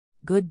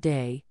Good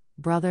day,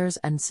 brothers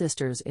and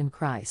sisters in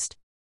Christ.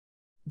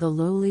 The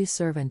lowly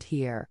servant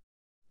here.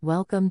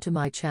 Welcome to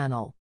my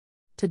channel.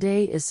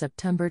 Today is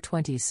September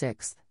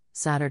 26th,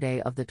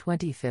 Saturday of the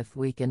 25th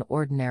week in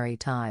Ordinary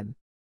Time.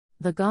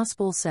 The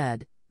Gospel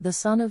said, "The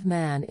Son of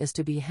Man is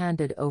to be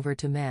handed over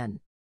to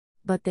men."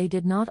 But they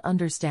did not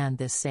understand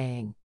this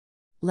saying.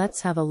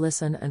 Let's have a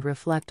listen and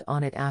reflect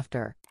on it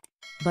after.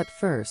 But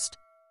first,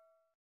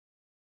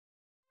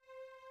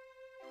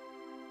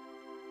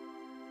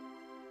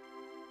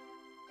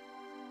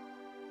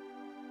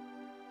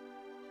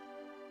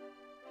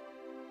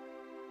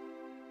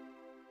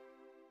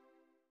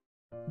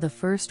 the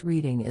first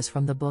reading is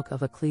from the book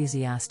of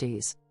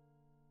Ecclesiastes.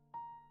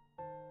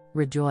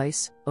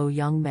 Rejoice, O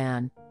young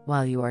man,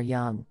 while you are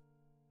young.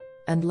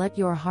 And let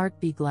your heart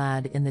be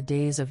glad in the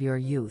days of your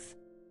youth.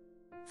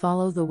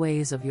 Follow the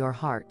ways of your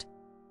heart,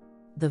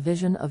 the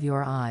vision of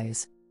your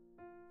eyes.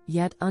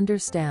 Yet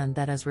understand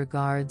that as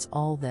regards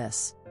all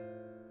this,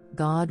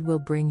 God will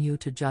bring you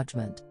to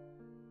judgment.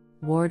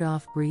 Ward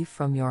off grief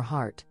from your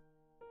heart,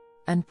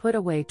 and put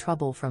away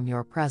trouble from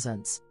your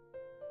presence.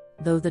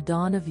 Though the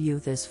dawn of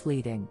youth is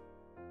fleeting,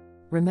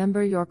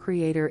 remember your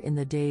Creator in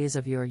the days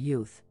of your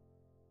youth,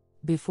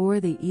 before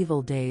the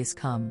evil days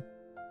come,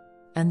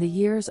 and the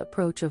years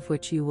approach of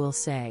which you will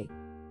say,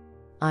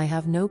 "I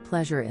have no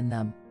pleasure in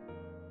them,"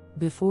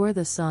 before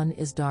the sun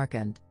is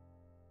darkened,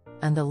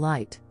 and the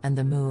light, and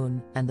the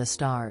moon, and the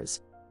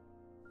stars,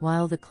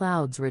 while the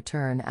clouds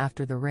return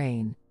after the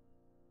rain,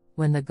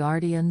 when the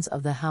guardians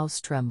of the house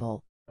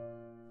tremble,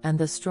 and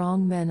the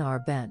strong men are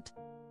bent,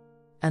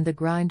 and the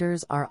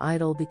grinders are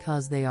idle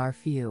because they are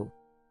few,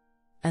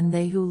 and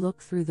they who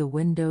look through the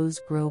windows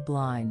grow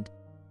blind,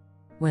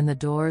 when the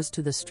doors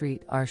to the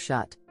street are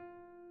shut,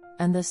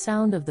 and the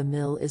sound of the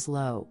mill is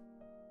low,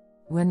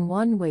 when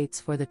one waits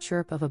for the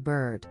chirp of a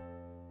bird,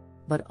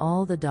 but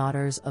all the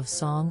daughters of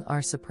song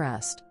are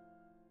suppressed,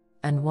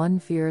 and one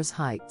fears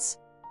heights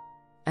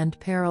and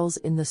perils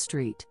in the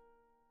street,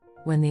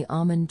 when the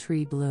almond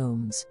tree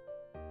blooms,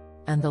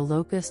 and the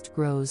locust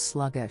grows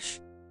sluggish,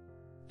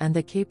 and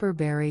the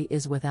caperberry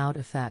is without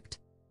effect,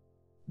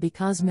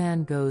 because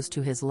man goes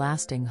to his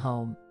lasting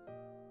home,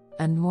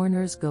 and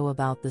mourners go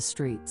about the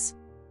streets,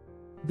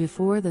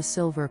 before the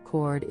silver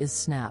cord is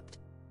snapped,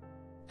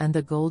 and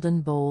the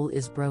golden bowl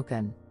is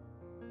broken,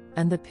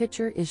 and the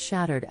pitcher is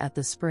shattered at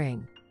the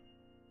spring,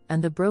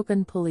 and the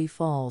broken pulley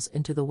falls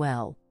into the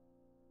well,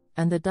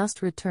 and the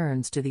dust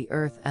returns to the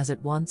earth as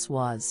it once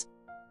was,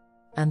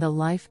 and the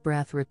life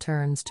breath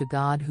returns to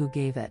God who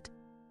gave it.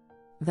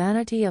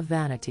 Vanity of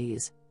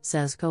vanities,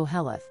 says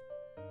Koheleth.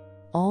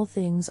 All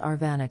things are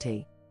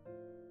vanity.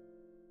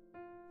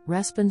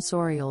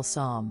 Responsorial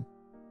Psalm.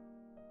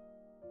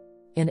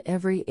 In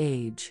every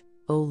age,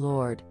 O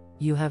Lord,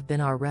 you have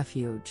been our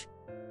refuge.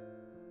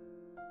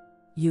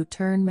 You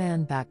turn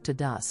man back to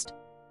dust,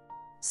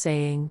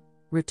 saying,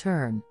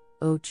 "Return,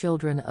 O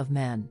children of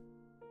men."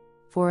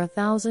 For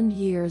 1,000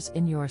 years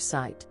in your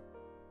sight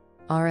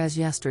are as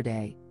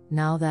yesterday,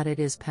 now that it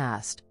is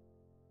past,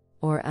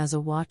 or as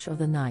a watch of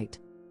the night.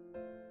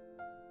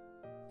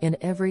 In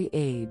every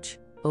age,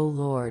 O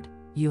Lord,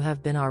 you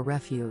have been our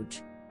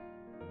refuge.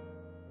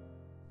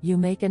 You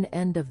make an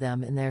end of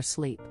them in their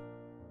sleep.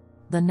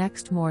 The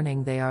next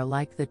morning they are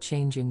like the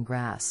changing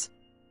grass,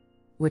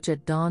 which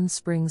at dawn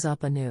springs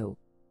up anew,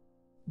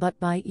 but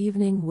by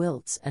evening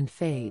wilts and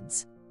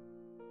fades.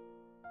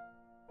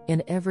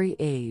 In every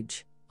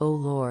age, O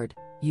Lord,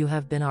 you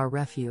have been our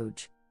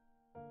refuge.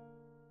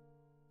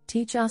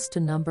 Teach us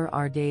to number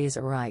our days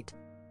aright,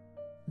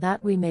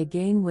 that we may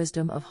gain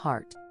wisdom of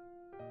heart.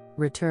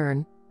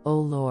 Return, O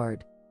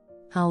Lord.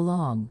 How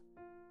long?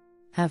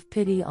 Have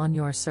pity on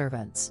your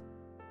servants.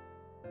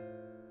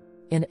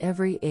 In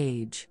every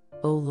age,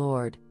 O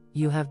Lord,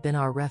 you have been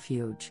our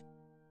refuge.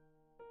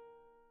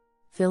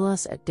 Fill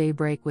us at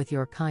daybreak with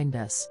your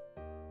kindness,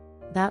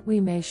 that we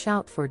may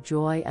shout for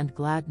joy and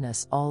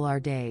gladness all our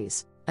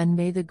days, and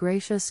may the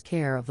gracious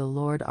care of the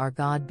Lord our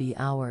God be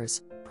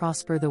ours.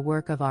 Prosper the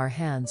work of our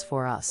hands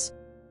for us.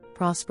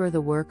 Prosper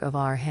the work of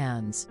our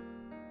hands.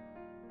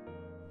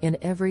 In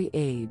every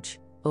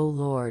age, O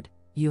Lord,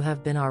 you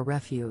have been our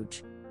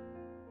refuge.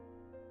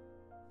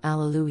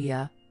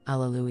 Alleluia,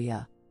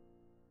 Alleluia.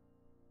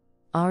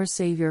 Our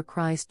Savior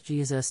Christ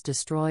Jesus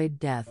destroyed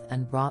death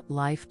and brought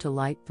life to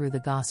light through the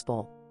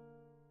gospel.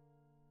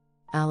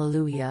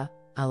 Alleluia,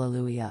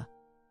 Alleluia.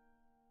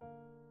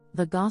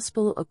 The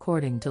Gospel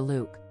according to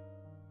Luke.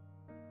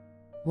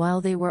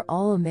 While they were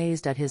all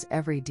amazed at his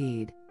every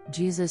deed,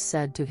 Jesus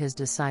said to his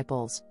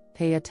disciples,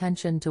 "Pay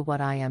attention to what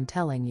I am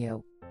telling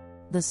you.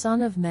 The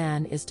Son of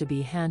Man is to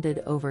be handed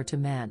over to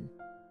men."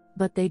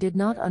 But they did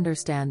not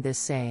understand this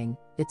saying,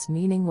 its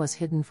meaning was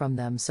hidden from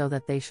them so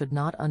that they should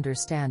not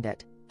understand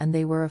it, and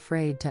they were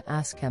afraid to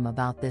ask him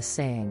about this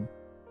saying.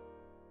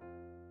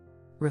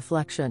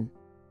 Reflection.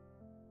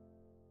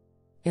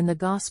 In the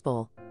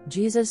Gospel,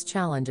 Jesus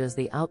challenges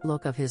the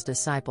outlook of his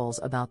disciples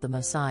about the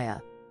Messiah.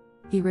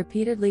 He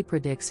repeatedly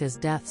predicts his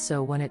death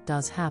so when it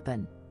does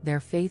happen, their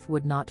faith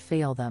would not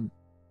fail them.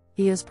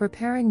 He is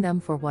preparing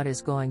them for what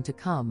is going to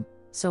come,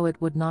 so it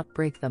would not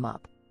break them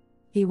up.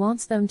 He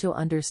wants them to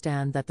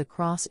understand that the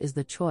cross is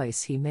the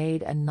choice he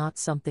made and not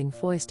something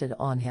foisted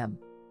on him.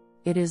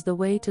 It is the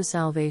way to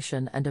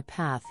salvation and a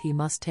path he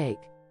must take.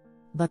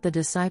 But the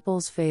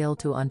disciples fail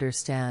to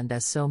understand,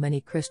 as so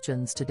many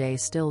Christians today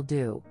still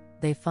do.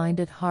 They find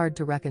it hard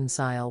to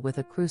reconcile with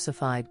a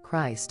crucified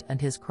Christ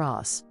and his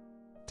cross.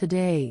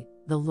 Today,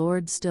 the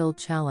Lord still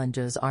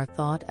challenges our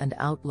thought and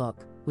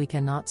outlook. We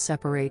cannot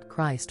separate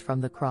Christ from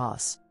the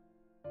cross.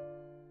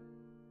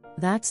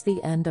 That's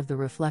the end of the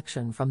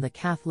reflection from the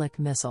Catholic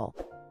Missal.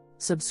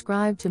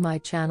 Subscribe to my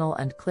channel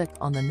and click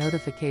on the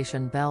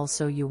notification bell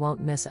so you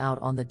won't miss out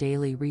on the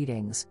daily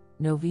readings,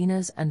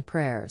 novenas and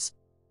prayers.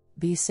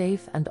 Be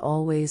safe and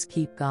always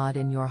keep God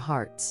in your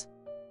hearts.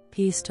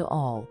 Peace to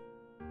all.